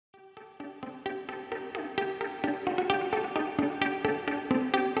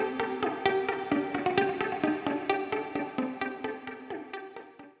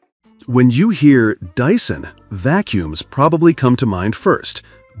When you hear Dyson, vacuums probably come to mind first.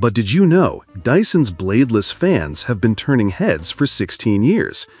 But did you know Dyson's bladeless fans have been turning heads for 16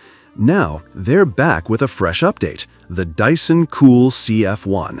 years? Now, they're back with a fresh update, the Dyson Cool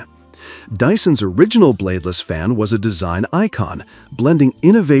CF1. Dyson's original bladeless fan was a design icon, blending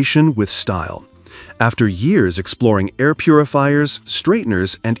innovation with style. After years exploring air purifiers,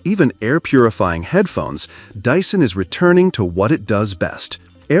 straighteners, and even air-purifying headphones, Dyson is returning to what it does best: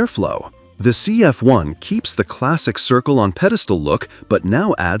 airflow. The CF1 keeps the classic circle on pedestal look, but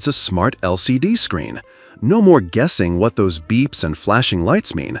now adds a smart LCD screen. No more guessing what those beeps and flashing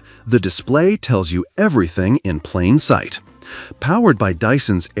lights mean. The display tells you everything in plain sight. Powered by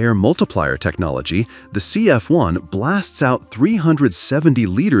Dyson's Air Multiplier technology, the CF1 blasts out 370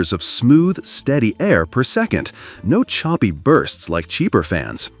 liters of smooth, steady air per second. No choppy bursts like cheaper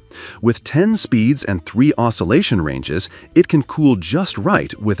fans. With 10 speeds and 3 oscillation ranges, it can cool just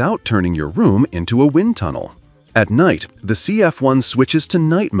right without turning your room into a wind tunnel. At night, the CF1 switches to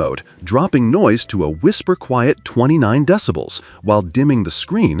night mode, dropping noise to a whisper-quiet 29 decibels, while dimming the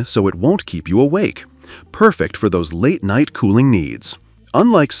screen so it won't keep you awake. Perfect for those late-night cooling needs.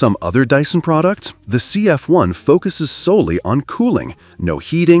 Unlike some other Dyson products, the CF1 focuses solely on cooling. No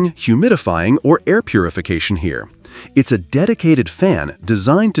heating, humidifying, or air purification here. It's a dedicated fan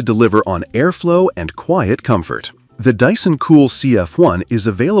designed to deliver on airflow and quiet comfort. The Dyson Cool CF1 is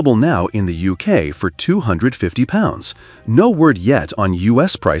available now in the UK for £250. No word yet on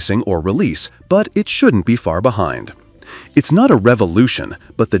US pricing or release, but it shouldn't be far behind. It's not a revolution,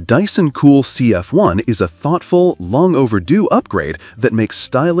 but the Dyson Cool CF1 is a thoughtful, long-overdue upgrade that makes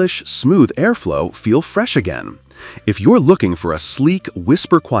stylish, smooth airflow feel fresh again. If you're looking for a sleek,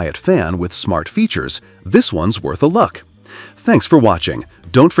 whisper-quiet fan with smart features, this one's worth a look. Thanks for watching.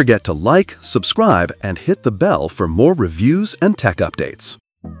 Don't forget to like, subscribe, and hit the bell for more reviews and tech updates.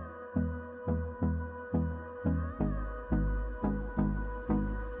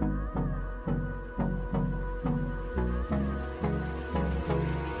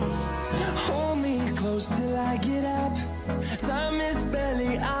 Hold me close till I get up. Time is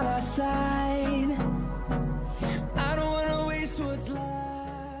barely on our side.